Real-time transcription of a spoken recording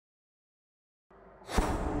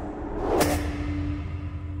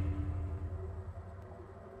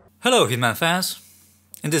Hello Hitman fans!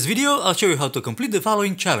 In this video I'll show you how to complete the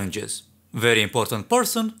following challenges. Very important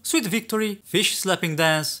person, sweet victory, fish slapping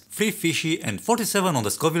dance, free Fishie and 47 on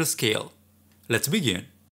the Scoville Scale. Let's begin.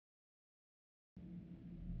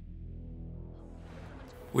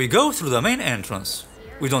 We go through the main entrance.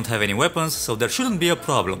 We don't have any weapons, so there shouldn't be a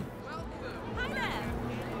problem.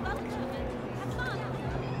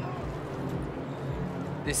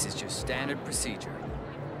 This is just standard procedure.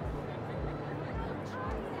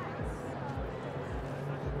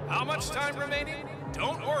 How much time remaining?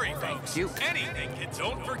 Don't worry, folks. Anything, and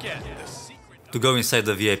don't forget the secret. To go inside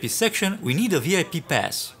the VIP section, we need a VIP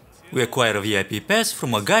pass. We acquire a VIP pass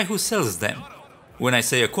from a guy who sells them. When I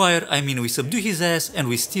say acquire, I mean we subdue his ass and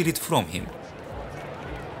we steal it from him.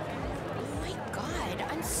 Oh my god,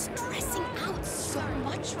 I'm stressing out so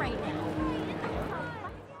much right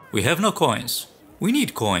now. We have no coins. We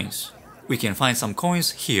need coins. We can find some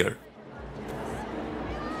coins here.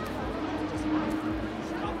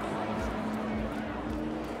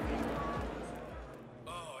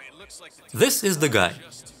 This is the guy.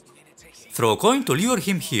 Throw a coin to lure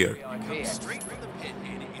him here. Straight from the pit,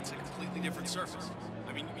 and it's a completely different surface.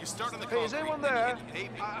 I mean, you start on the Hey, is concrete, anyone there? and the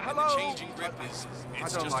pavement, and Hello? the changing grip is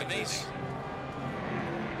it's don't just like amazing. this.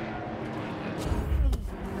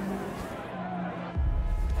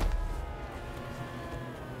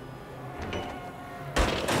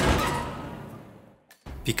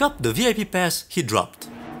 Pick up the VIP pass he dropped.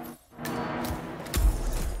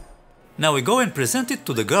 Now we go and present it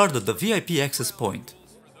to the guard at the VIP access point.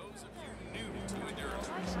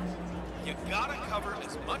 You gotta cover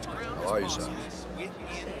as much ground as possible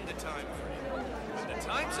within the time frame. When the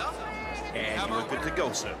time's up, And you're good to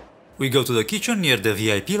go, sir. We go to the kitchen near the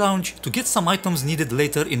VIP lounge to get some items needed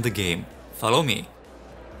later in the game. Follow me.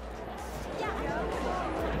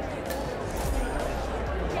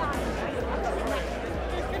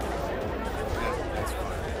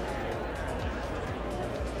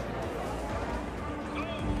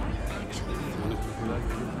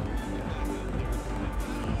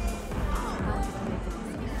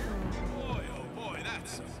 boy,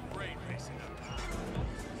 that's some great racing.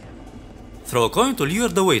 Throw a coin to lure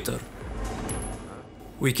the waiter.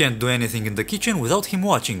 We can't do anything in the kitchen without him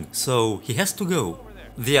watching, so he has to go.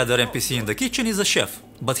 The other NPC in the kitchen is a chef,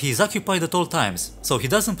 but he is occupied at all times, so he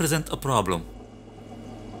doesn't present a problem.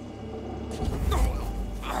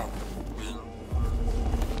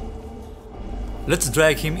 Let's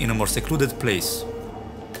drag him in a more secluded place.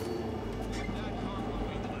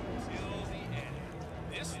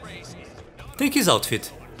 Take his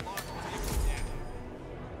outfit.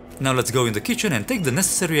 Now let's go in the kitchen and take the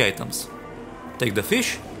necessary items. Take the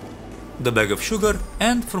fish, the bag of sugar,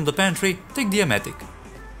 and from the pantry, take the Emetic.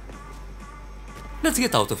 Let's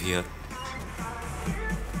get out of here.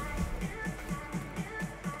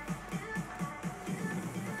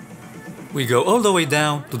 We go all the way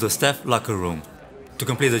down to the staff locker room. To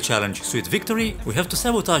complete the challenge Sweet Victory, we have to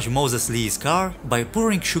sabotage Moses Lee's car by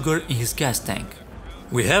pouring sugar in his gas tank.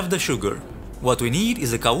 We have the sugar. What we need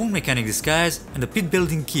is a Kowoon Mechanic disguise and a pit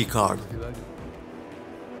building keycard.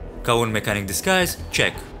 Kowoon Mechanic disguise,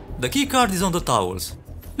 check. The keycard is on the towels.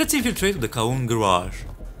 Let's infiltrate the Kowoon garage.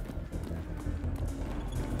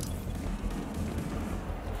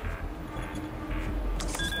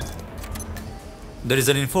 There is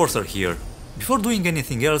an enforcer here. Before doing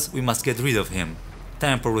anything else, we must get rid of him.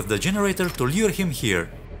 Tamper with the generator to lure him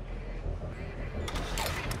here.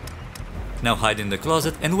 Now hide in the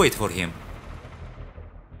closet and wait for him.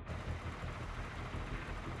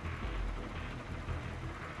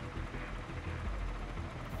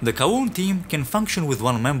 The Kowoon team can function with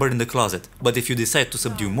one member in the closet, but if you decide to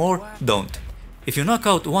subdue more, don't. If you knock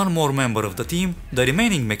out one more member of the team, the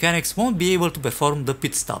remaining mechanics won't be able to perform the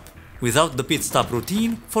pit stop. Without the pit stop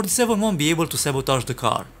routine, 47 won't be able to sabotage the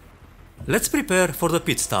car. Let's prepare for the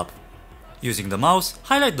pit stop. Using the mouse,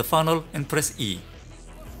 highlight the funnel and press E.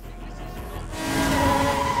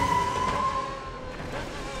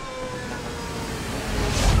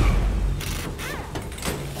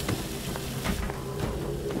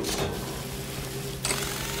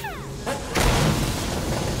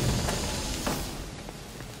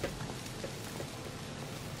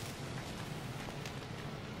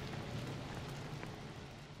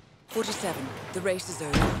 The race is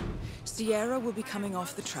over. Sierra will be coming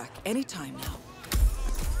off the track any time now.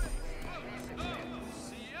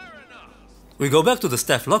 We go back to the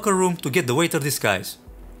staff locker room to get the waiter disguise.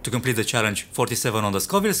 To complete the challenge 47 on the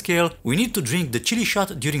Scoville Scale, we need to drink the chili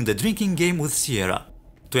shot during the drinking game with Sierra.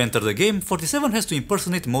 To enter the game, 47 has to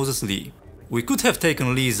impersonate Moses Lee. We could have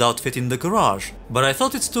taken Lee's outfit in the garage, but I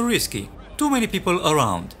thought it's too risky. Too many people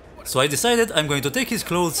around. So I decided I'm going to take his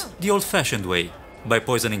clothes the old-fashioned way, by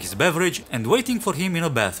poisoning his beverage and waiting for him in a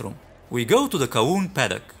bathroom. We go to the Kowoon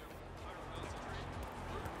paddock.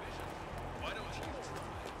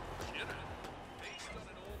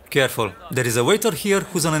 Careful, there is a waiter here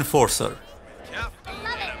who's an enforcer.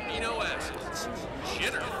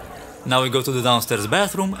 Now we go to the downstairs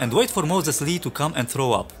bathroom and wait for Moses Lee to come and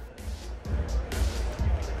throw up.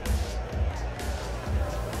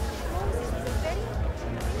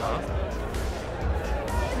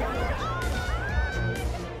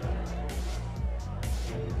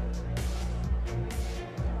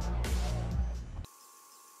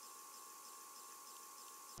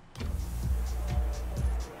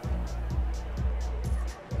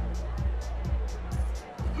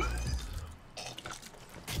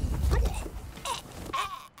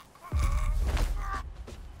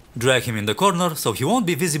 Drag him in the corner so he won't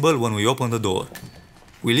be visible when we open the door.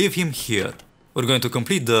 We leave him here. We're going to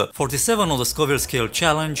complete the 47 on the Scoville Scale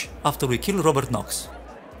challenge after we kill Robert Knox.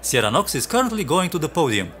 Sierra Knox is currently going to the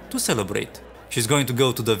podium to celebrate. She's going to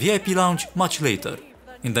go to the VIP lounge much later.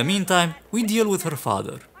 In the meantime, we deal with her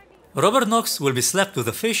father. Robert Knox will be slapped with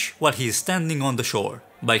a fish while he is standing on the shore.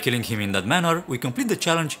 By killing him in that manner, we complete the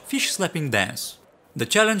challenge Fish Slapping Dance. The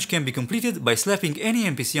challenge can be completed by slapping any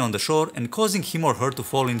NPC on the shore and causing him or her to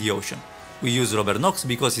fall in the ocean. We use Robert Knox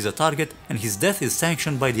because he's a target and his death is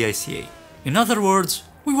sanctioned by the ICA. In other words,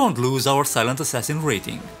 we won't lose our Silent Assassin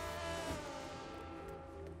rating.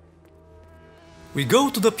 We go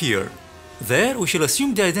to the pier. There we shall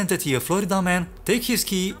assume the identity of Florida Man, take his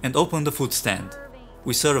key and open the food stand.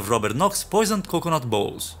 We serve Robert Knox poisoned coconut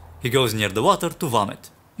bowls. He goes near the water to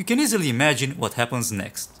vomit. You can easily imagine what happens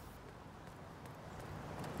next.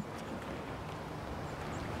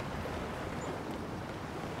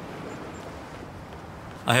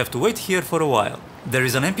 I have to wait here for a while. There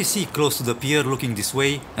is an NPC close to the pier looking this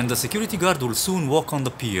way, and the security guard will soon walk on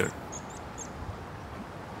the pier.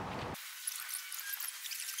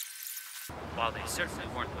 While they certainly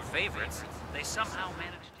weren't the favorites, they somehow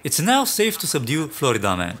managed to... It's now safe to subdue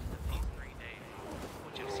Florida Man.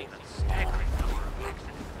 Would you see the staggering number of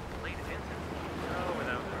accident-related incidents? So,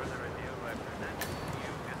 without further ado, I present to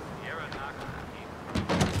you Miss Sierra Knox.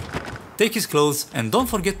 Take his clothes and don't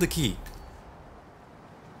forget the key.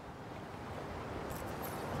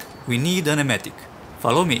 We need an Emetic.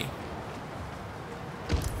 Follow me.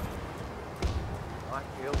 I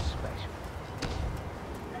feel special.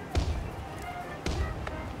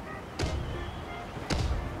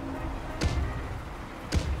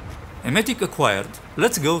 Emetic acquired.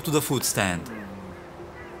 Let's go to the food stand.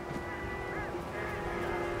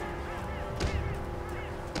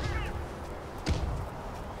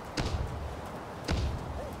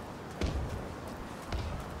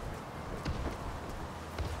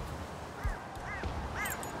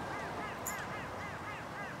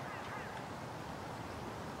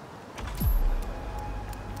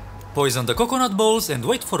 Poison the coconut bowls and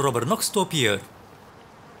wait for Robert Knox to appear.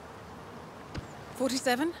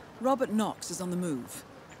 47, Robert Knox is on the move.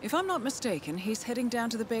 If I'm not mistaken, he's heading down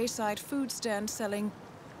to the Bayside food stand selling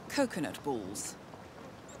coconut balls.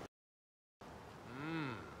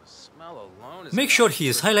 The smell alone is Make sure he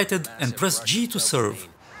is highlighted and press G to serve.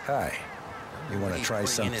 Hi. You want to try in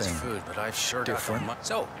his something food, but I've sure got different?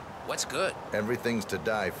 So, what's good? Everything's to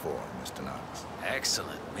die for, Mr. Knox.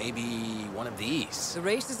 Excellent. Maybe one of these. The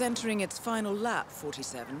race is entering its final lap,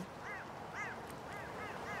 47.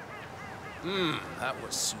 That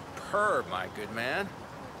was superb, my good man.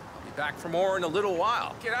 I'll be back for more in a little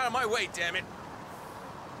while. Get out of my way, damn it.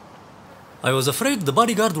 I was afraid the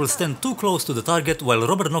bodyguard will stand too close to the target while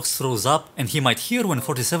Robert Knox throws up and he might hear when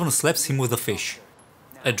 47 slaps him with a fish.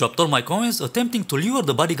 I dropped all my coins attempting to lure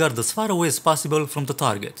the bodyguard as far away as possible from the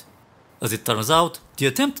target. As it turns out, the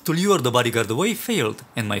attempt to lure the bodyguard away failed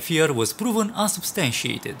and my fear was proven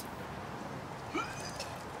unsubstantiated.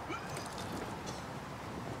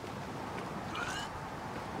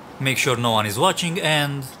 Make sure no one is watching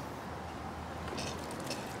and...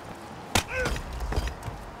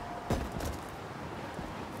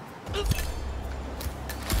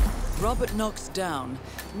 Robert Knox down.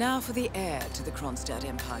 Now for the heir to the Kronstadt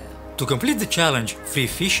Empire. To complete the challenge, free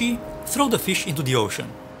Fishie, throw the fish into the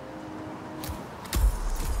ocean.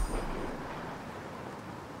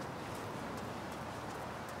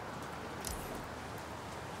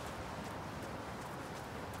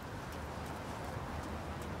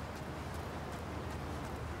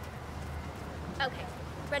 Okay,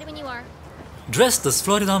 ready when you are. Dressed as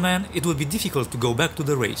Florida Man, it would be difficult to go back to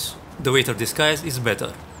the race. The waiter disguise is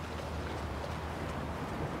better.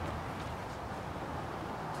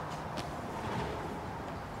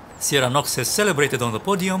 Sierra Knox has celebrated on the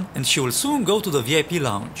podium and she will soon go to the VIP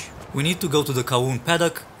lounge. We need to go to the Kowoon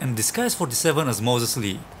paddock and disguise 47 as Moses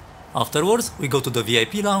Lee. Afterwards, we go to the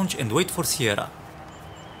VIP lounge and wait for Sierra.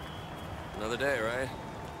 Another day, right?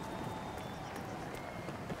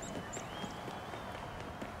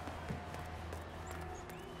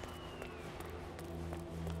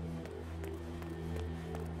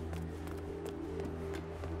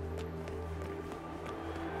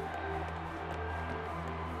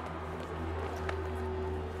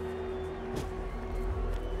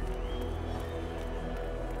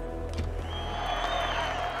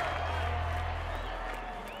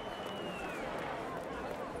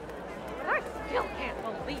 Still can't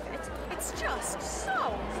believe it. It's just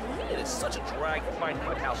so It is such a drag to find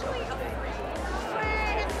my house over there.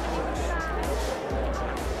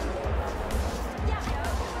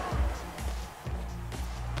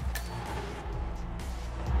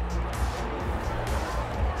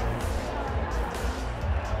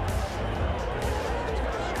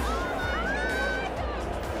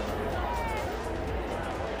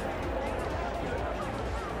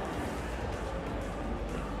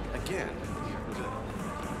 Again.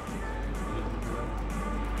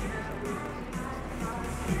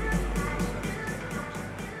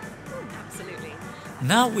 absolutely.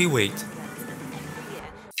 Now we wait.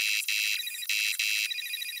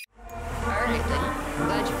 Alright then.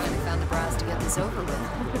 Glad you finally found the brass to get this over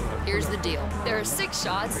with. Here's the deal. There are 6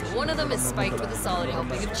 shots, one of them is spiked with a solid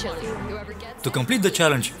helping of chili. Whoever gets To complete the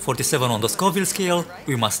challenge 47 on the Scoville scale,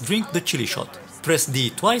 we must drink the chili shot. Press D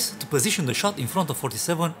twice to position the shot in front of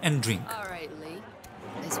 47 and drink. Alright, Lee.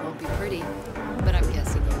 This won't be pretty, but I'm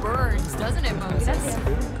guessing it burns, doesn't it, Moses?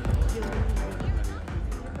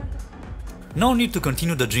 No need to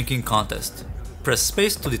continue the drinking contest. Press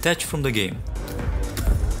space to detach from the game.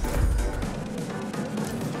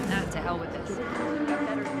 To hell with this.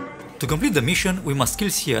 To complete the mission, we must kill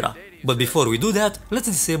Sierra, but before we do that, let's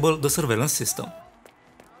disable the surveillance system.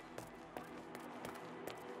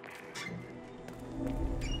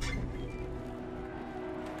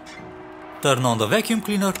 Turn on the vacuum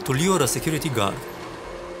cleaner to lure a security guard.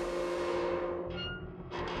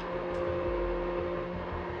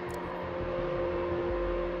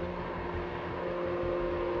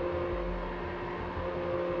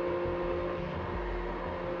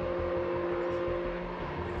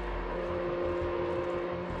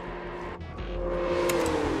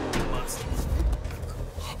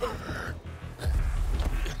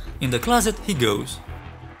 In the closet he goes.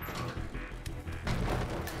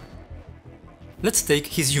 Let's take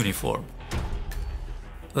his uniform.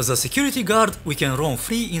 As a security guard, we can roam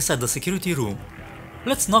free inside the security room.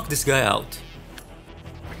 Let's knock this guy out.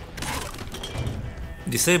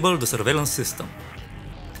 Disable the surveillance system.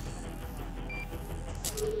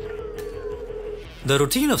 The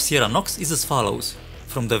routine of Sierra Knox is as follows.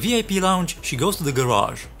 From the VIP lounge, she goes to the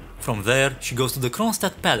garage. From there, she goes to the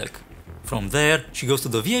Kronstadt paddock. From there, she goes to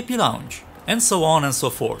the VIP lounge. And so on and so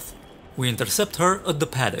forth. We intercept her at the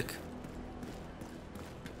paddock.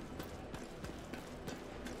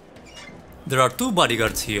 There are 2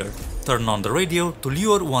 bodyguards here. Turn on the radio to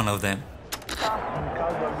lure one of them.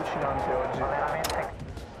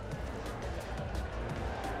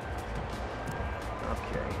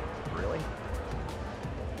 Okay, really?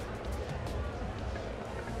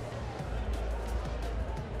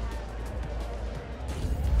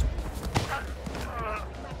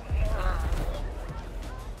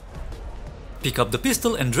 Pick up the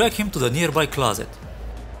pistol and drag him to the nearby closet.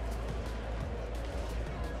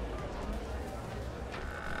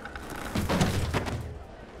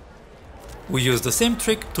 We use the same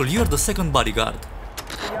trick to lure the second bodyguard.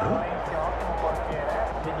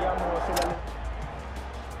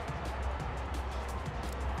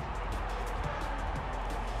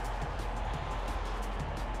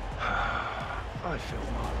 I feel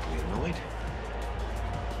mildly annoyed.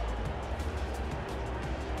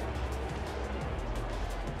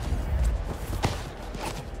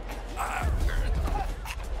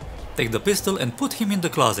 Take the pistol and put him in the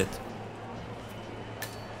closet.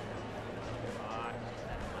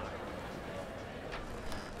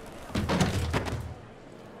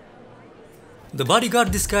 The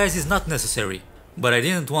bodyguard disguise is not necessary, but I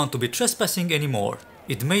didn't want to be trespassing anymore.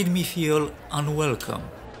 It made me feel unwelcome.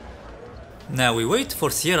 Now we wait for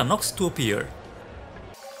Sierra Knox to appear.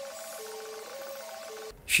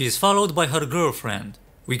 She is followed by her girlfriend.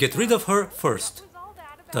 We get rid of her first.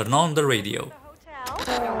 Turn on the radio.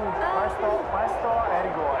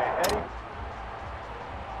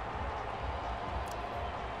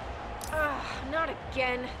 Not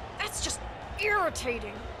again. That's just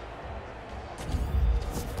irritating.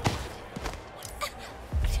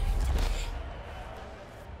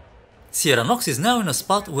 Sierra Knox is now in a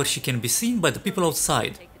spot where she can be seen by the people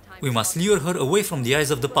outside. We must lure her away from the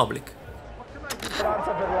eyes of the public.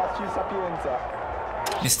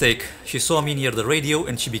 Mistake. She saw me near the radio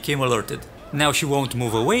and she became alerted. Now she won't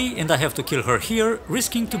move away and I have to kill her here,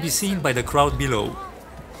 risking to be seen by the crowd below.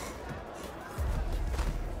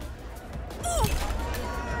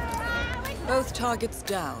 Both targets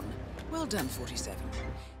down. Well done, 47.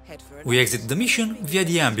 Head for We exit the mission via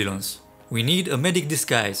the ambulance. We need a medic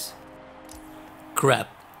disguise. Crap.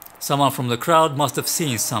 Someone from the crowd must have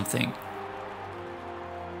seen something.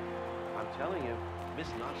 I'm telling you, Miss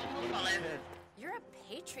Knox is going to be dead. You're a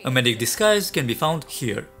patriot. A medic disguise can be found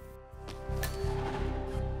here.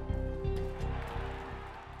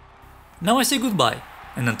 Now I say goodbye,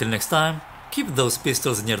 and until next time, keep those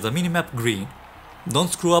pistols near the minimap green.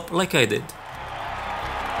 Don't screw up like I did.